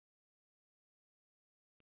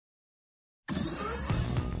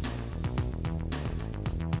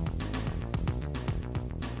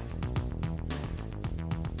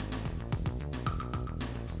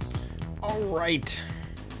Alright.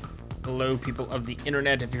 Hello, people of the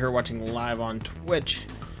internet. If you're watching live on Twitch,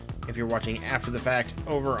 if you're watching after the fact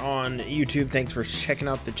over on YouTube, thanks for checking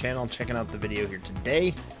out the channel, checking out the video here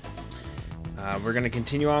today. We're going to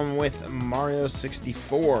continue on with Mario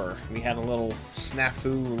 64. We had a little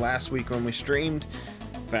snafu last week when we streamed.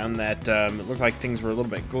 Found that it looked like things were a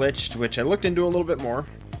little bit glitched, which I looked into a little bit more.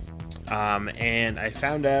 And I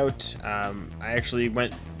found out I actually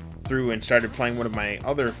went through and started playing one of my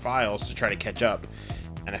other files to try to catch up.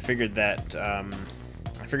 And I figured that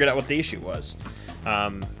I figured out what the issue was.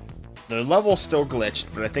 The level's still glitched,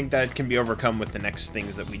 but I think that can be overcome with the next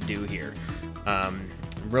things that we do here.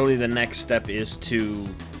 Really, the next step is to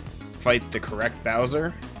fight the correct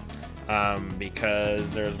Bowser,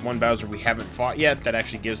 because there's one Bowser we haven't fought yet that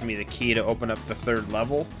actually gives me the key to open up the third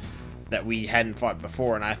level that we hadn't fought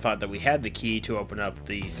before, and I thought that we had the key to open up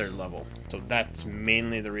the third level. So that's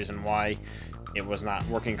mainly the reason why it was not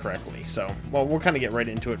working correctly. So, well, we'll kind of get right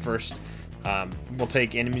into it first. We'll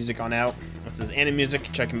take Animusic on out. This is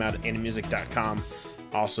Animusic. Check him out at animusic.com.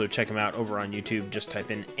 Also, check him out over on YouTube. Just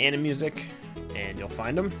type in Animusic, and you'll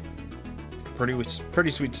find him.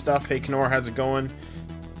 Pretty sweet stuff. Hey, Knorr, how's it going?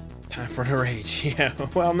 Time for the rage. Yeah,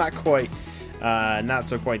 well, not quite. Not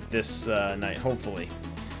so quite this night, hopefully.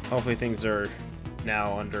 Hopefully things are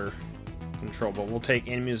now under control. But we'll take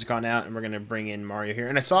Animusic on out, and we're going to bring in Mario here.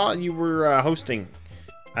 And I saw you were hosting.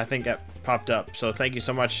 I think that popped up. So thank you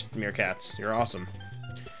so much, Meerkats. You're awesome.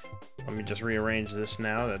 Let me just rearrange this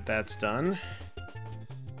now that that's done.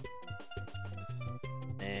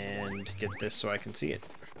 And get this so I can see it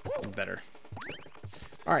better.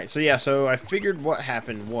 Alright, so yeah, so I figured what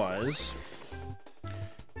happened was... Let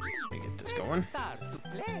me get this going.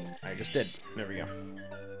 I just did. There we go.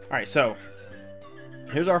 Alright, so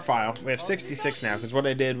here's our file. We have 66 now, because what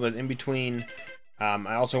I did was in between,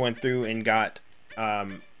 I also went through and got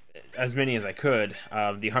as many as I could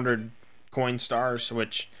of the 100 coin stars,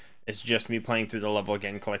 which is just me playing through the level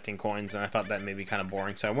again, collecting coins, and I thought that may be kind of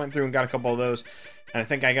boring. So I went through and got a couple of those, and I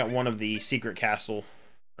think I got one of the secret castle,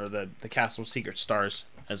 or the castle secret stars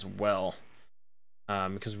as well,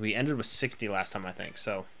 because we ended with 60 last time, I think.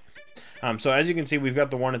 So so as you can see, we've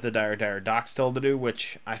got the one at the Dire Dock still to do,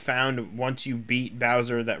 which I found once you beat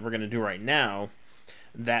Bowser that we're going to do right now,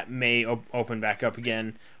 that may open back up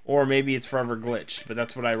again, or maybe it's forever glitched. But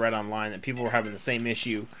that's what I read online, that people were having the same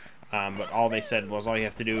issue, but all they said was all you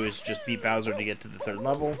have to do is just beat Bowser to get to the third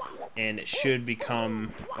level, and it should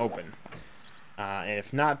become open. And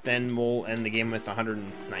if not, then we'll end the game with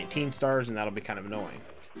 119 stars, and that'll be kind of annoying.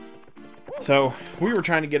 So we were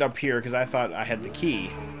trying to get up here because I thought I had the key.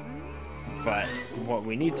 But what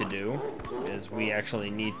we need to do is we actually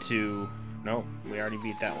need to... Nope, we already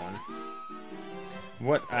beat that one.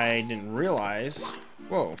 What I didn't realize...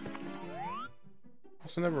 Whoa.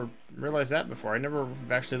 Also never realized that before. I never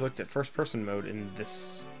actually looked at first-person mode in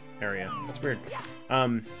this area. That's weird.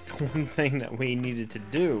 One thing that we needed to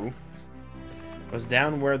do was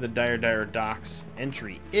down where the Dire Docks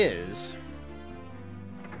entry is,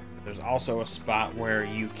 there's also a spot where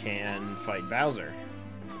you can fight Bowser.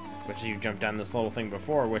 Which you jumped down this little thing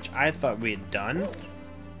before, which I thought we had done.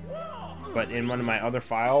 But in one of my other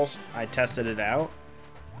files, I tested it out.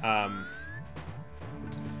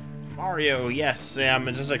 Mario, yes, I'm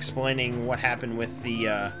just explaining what happened with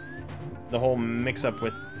the whole mix-up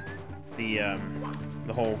with the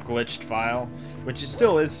whole glitched file, which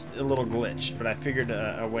still is a little glitched, but I figured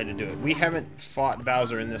a way to do it. We haven't fought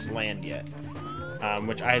Bowser in this land yet,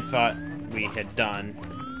 which I thought we had done.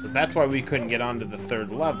 But that's why we couldn't get onto the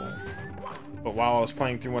third level. But while I was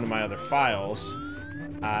playing through one of my other files,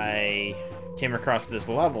 I came across this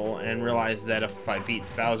level and realized that if I beat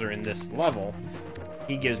Bowser in this level,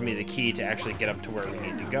 he gives me the key to actually get up to where we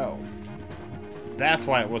need to go. That's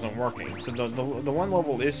why it wasn't working. So the one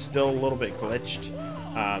level is still a little bit glitched.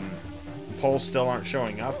 Polls still aren't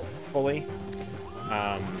showing up fully.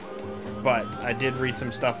 But I did read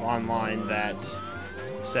some stuff online that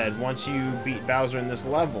said once you beat Bowser in this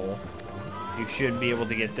level, you should be able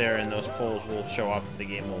to get there and those polls will show up, the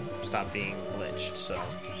game will stop being glitched. So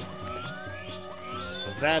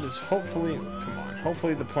that is hopefully, come on,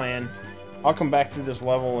 hopefully the plan. I'll come back through this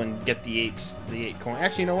level and get the 8 coins.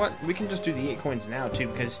 Actually, you know what? We can just do the 8 coins now too,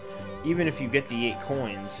 because even if you get the 8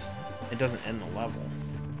 coins, it doesn't end the level.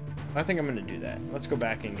 I think I'm going to do that. Let's go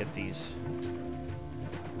back and get these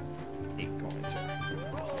 8 coins here.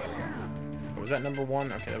 Was that number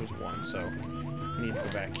 1? Okay, that was 1, so I need to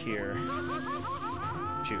go back here.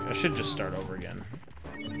 Shoot, I should just start over again.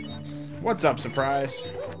 What's up, Surprise?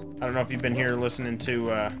 I don't know if you've been here listening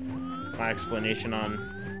to my explanation on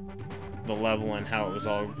the level and how it was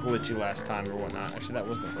all glitchy last time or whatnot. Actually, that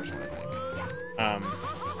was the first one, I think. Oh,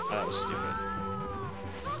 that was stupid.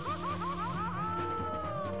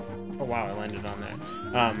 Oh wow, I landed on that.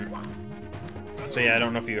 So yeah, I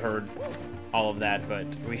don't know if you heard all of that, but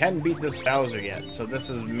we hadn't beat this Bowser yet, so this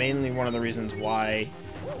is mainly one of the reasons why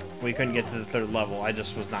we couldn't get to the 3rd level. I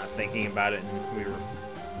just was not thinking about it, and we were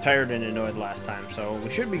tired and annoyed last time, so we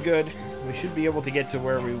should be good. We should be able to get to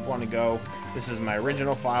where we want to go. This is my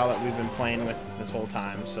original file that we've been playing with this whole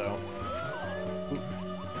time, so...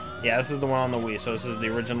 Yeah, this is the one on the Wii, so this is the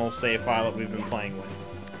original save file that we've been playing with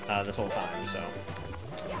this whole time, so...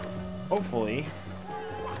 Hopefully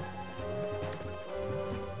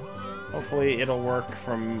it'll work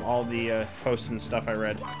from all the posts and stuff I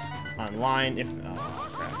read online. Oh,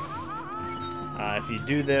 crap. If you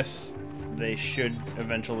do this, they should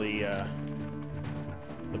eventually, the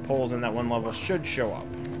poles in that one level should show up.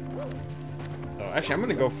 So actually, I'm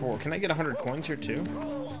gonna go for, can I get 100 coins here too?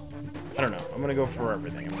 I don't know. I'm gonna go for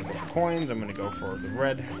everything. I'm gonna go for coins. I'm gonna go for the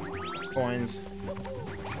red coins.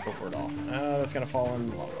 Go for it all. That's gonna fall in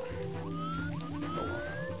lava.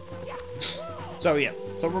 So yeah,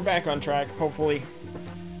 so we're back on track, hopefully.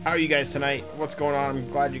 How are you guys tonight? What's going on? I'm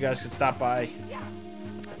glad you guys could stop by.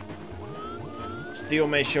 Steel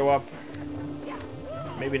may show up.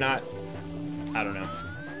 Maybe not. I don't know.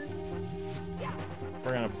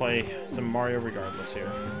 We're gonna play some Mario regardless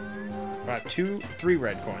here. I have 3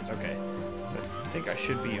 red coins, okay. I think I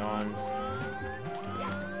should be on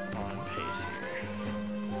pace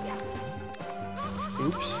here.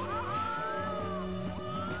 Oops.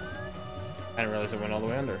 I didn't realize it went all the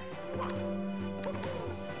way under.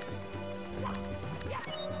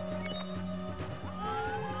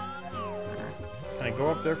 Can I go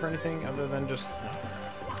up there for anything other than just...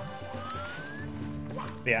 No.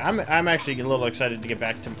 Yeah, I'm actually a little excited to get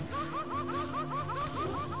back to...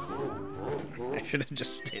 I should have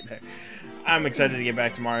just stayed there. I'm excited to get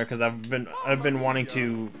back to Mario because I've been wanting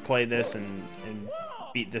to play this and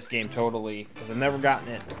beat this game totally because I've never gotten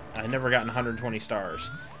it. I've never gotten 120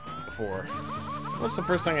 stars before. What's the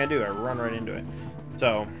first thing I do? I run right into it.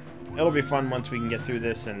 So it'll be fun once we can get through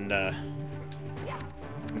this and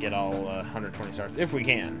get all 120 stars if we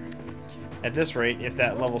can. At this rate, if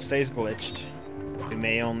that level stays glitched, we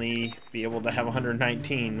may only be able to have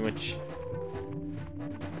 119, which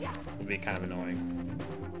will be kind of annoying.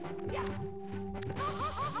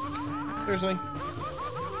 Seriously?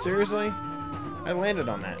 Seriously? I landed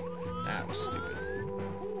on that. That was stupid.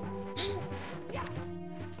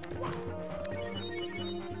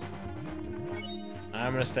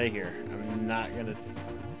 I'm gonna stay here. I'm not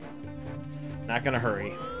gonna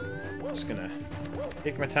hurry. I'm just gonna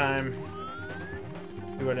take my time,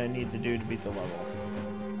 do what I need to do to beat the level.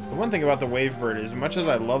 The one thing about the Wavebird is, as much as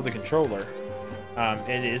I love the controller,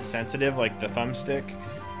 it is sensitive, like the thumbstick.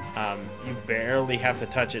 You barely have to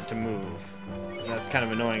touch it to move. And that's kind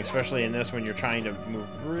of annoying, especially in this when you're trying to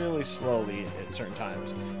move really slowly at certain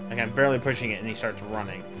times. Like I'm barely pushing it and he starts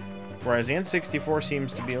running. Whereas the N64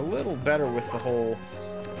 seems to be a little better with the whole,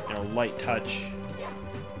 you know, light touch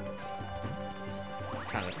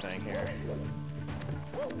kind of thing here.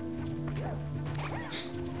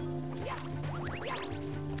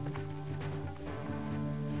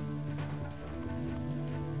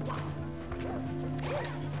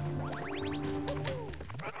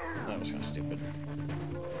 That was kind of stupid.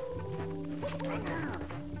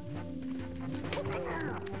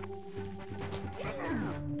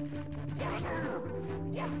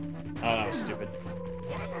 Oh, that was stupid.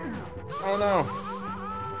 Oh no!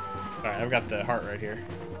 Alright, I've got the heart right here.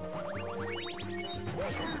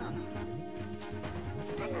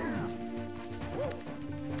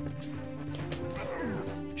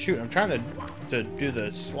 Shoot, I'm trying to do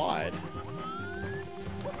the slide.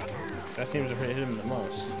 That seems to hit him the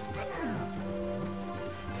most.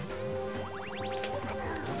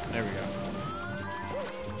 There we go.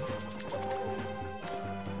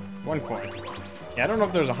 1 coin. Yeah, I don't know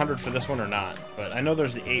if there's 100 for this one or not, but I know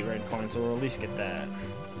there's the 8 red coins, so we'll at least get that.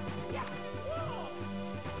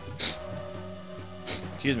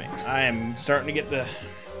 Excuse me. I am starting to get the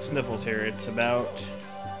sniffles here. It's about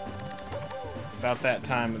that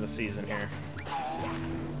time of the season here.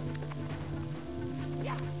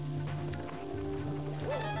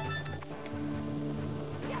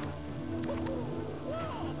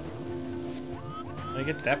 Can I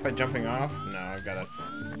get that by jumping off? No, I've got to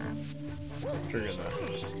trigger the...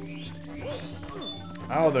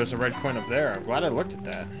 Oh, there's a red coin up there. I'm glad I looked at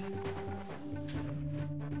that.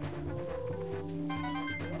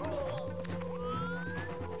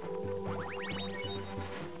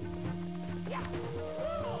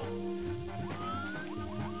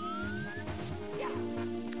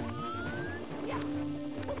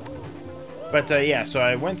 But yeah, so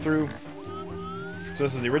I went through. So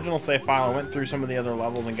this is the original save file. I went through some of the other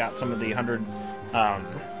levels and got some of the 100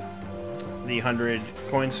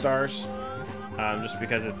 coin stars. Just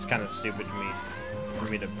because it's kind of stupid for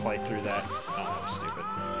me to play through that. Oh, stupid.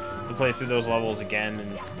 To play through those levels again,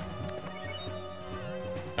 and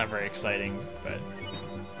not very exciting. But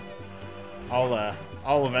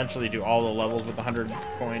I'll eventually do all the levels with the 100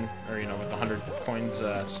 coin, or with the 100 coins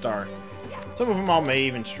star. Some of them I may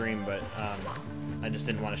even stream, but I just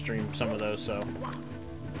didn't want to stream some of those, so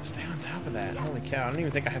stay on top of that. Holy cow! I don't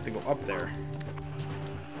even think I have to go up there.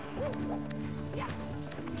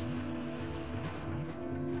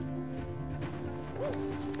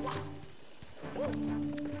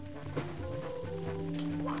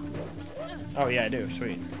 Oh yeah, I do.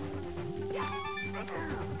 Sweet.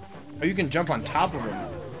 Oh, you can jump on top of them.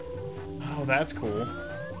 Oh, that's cool.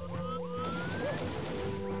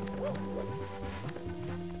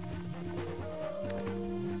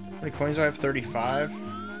 How many coins do I have? 35?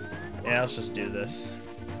 Yeah, let's just do this.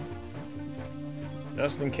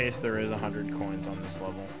 Just in case there is 100 coins on this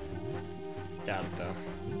level. Doubt it, though.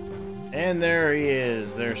 And there he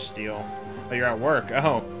is. There's Steel. Oh, you're at work.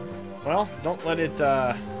 Oh. Well, don't let it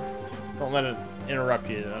interrupt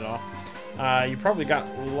you at all. You probably got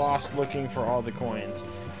lost looking for all the coins.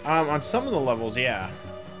 On some of the levels, yeah.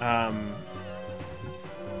 Thought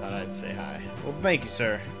I'd say hi. Well, thank you,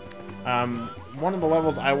 sir. One of the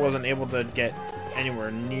levels I wasn't able to get anywhere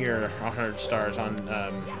near 100 stars on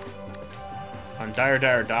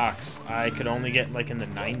Dire Docks. I could only get like in the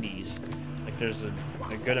 90s. Like there's a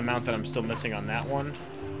good amount that I'm still missing on that one.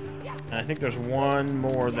 And I think there's one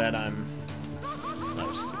more that I'm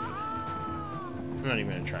not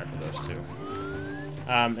even gonna try for those two.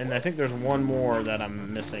 And I think there's one more that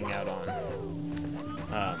I'm missing out on.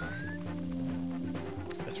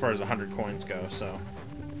 As far as 100 coins go, so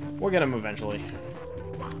we'll get them eventually.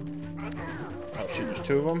 Oh shoot, there's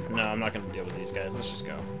two of them? No, I'm not gonna deal with these guys. Let's just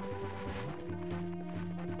go.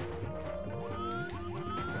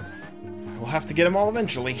 We'll have to get them all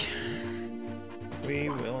eventually. We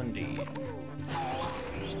will indeed.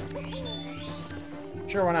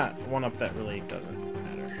 Sure, why not? One up that really doesn't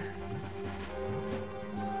matter.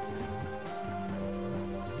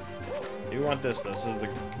 Do you want this though? This is the...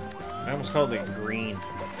 I almost called it green.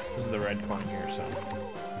 This is the red coin here, so...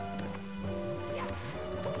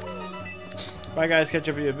 Bye guys, catch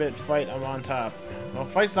up with you a bit. Fight, I'm on top. Well,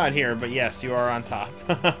 Fight's not here, but yes, you are on top.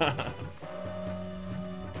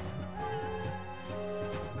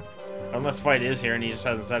 Unless Fight is here and he just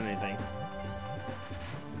hasn't said anything.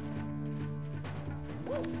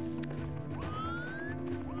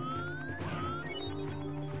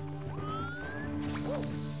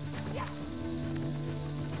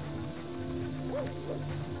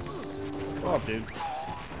 Blow up, dude.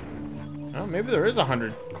 Oh, maybe there is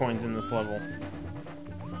 100 coins in this level.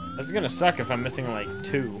 That's gonna suck if I'm missing like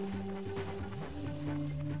 2.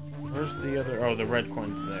 Where's the other? Oh, the red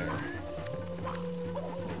coin's there.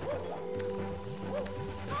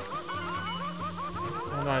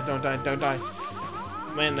 Don't die, don't die, don't die.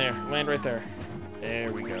 Land there. Land right there.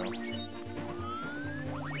 There we go.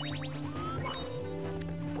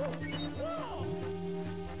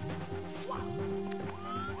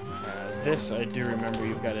 This I do remember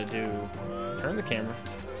you've got to do. Turn the camera.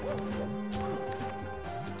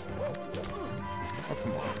 Oh,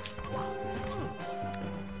 come on.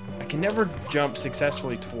 I can never jump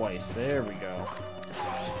successfully twice. There we go.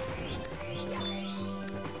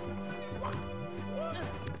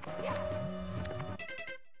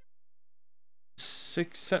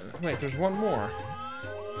 Six, seven. Wait, there's one more.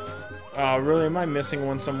 Oh, really? Am I missing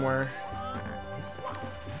one somewhere?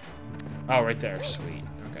 Oh, right there. Sweet.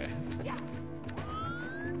 Okay.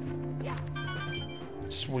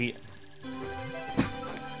 Sweet.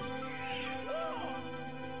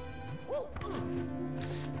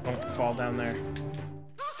 Don't fall down there.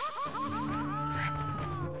 Crap.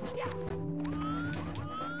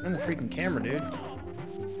 Turn the freaking camera, dude.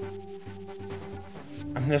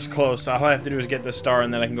 I'm this close. All I have to do is get this star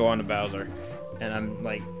and then I can go on to Bowser. And I'm,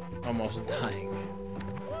 like, almost dying.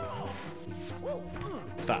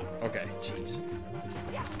 Stop. Okay, jeez.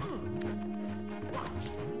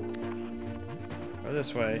 Go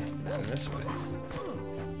this way, then this way.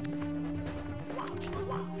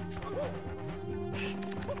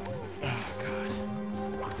 Oh, God.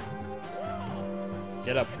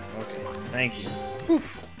 Get up. Okay, thank you. Whew.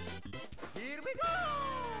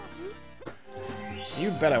 You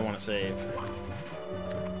bet I want to save.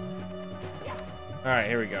 Alright,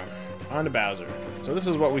 here we go. On to Bowser. So this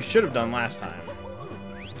is what we should have done last time.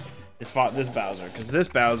 Is fought this Bowser, because this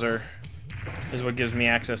Bowser is what gives me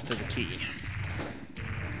access to the key.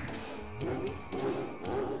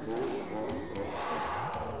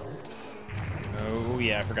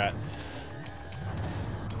 yeah, I forgot.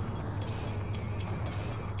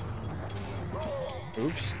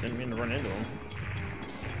 Oops, didn't mean to run into him.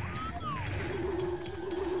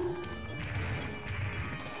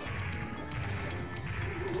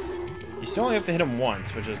 You still only have to hit him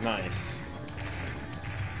once, which is nice.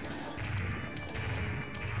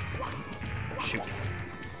 Shoot.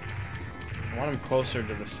 I want him closer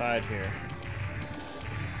to the side here.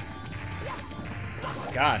 Oh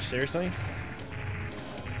my gosh, seriously?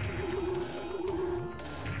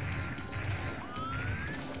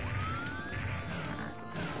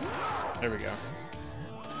 There we go.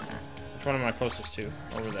 Which one am I closest to?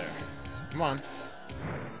 Over there. Come on.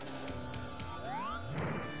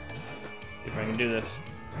 See if I can do this.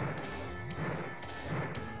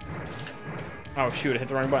 Oh shoot, I hit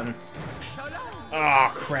the wrong button.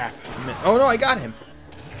 Oh crap. Oh no, I got him.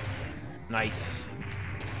 Nice.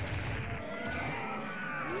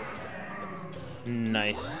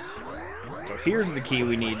 Nice. So here's the key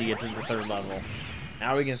we need to get to the 3rd level.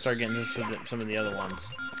 Now we can start getting into some of the other ones.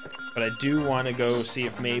 But I do want to go see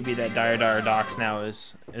if maybe that Dire Docks now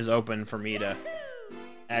is open for me to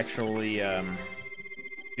actually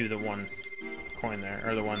do the 1 coin there,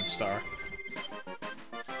 or the 1 star.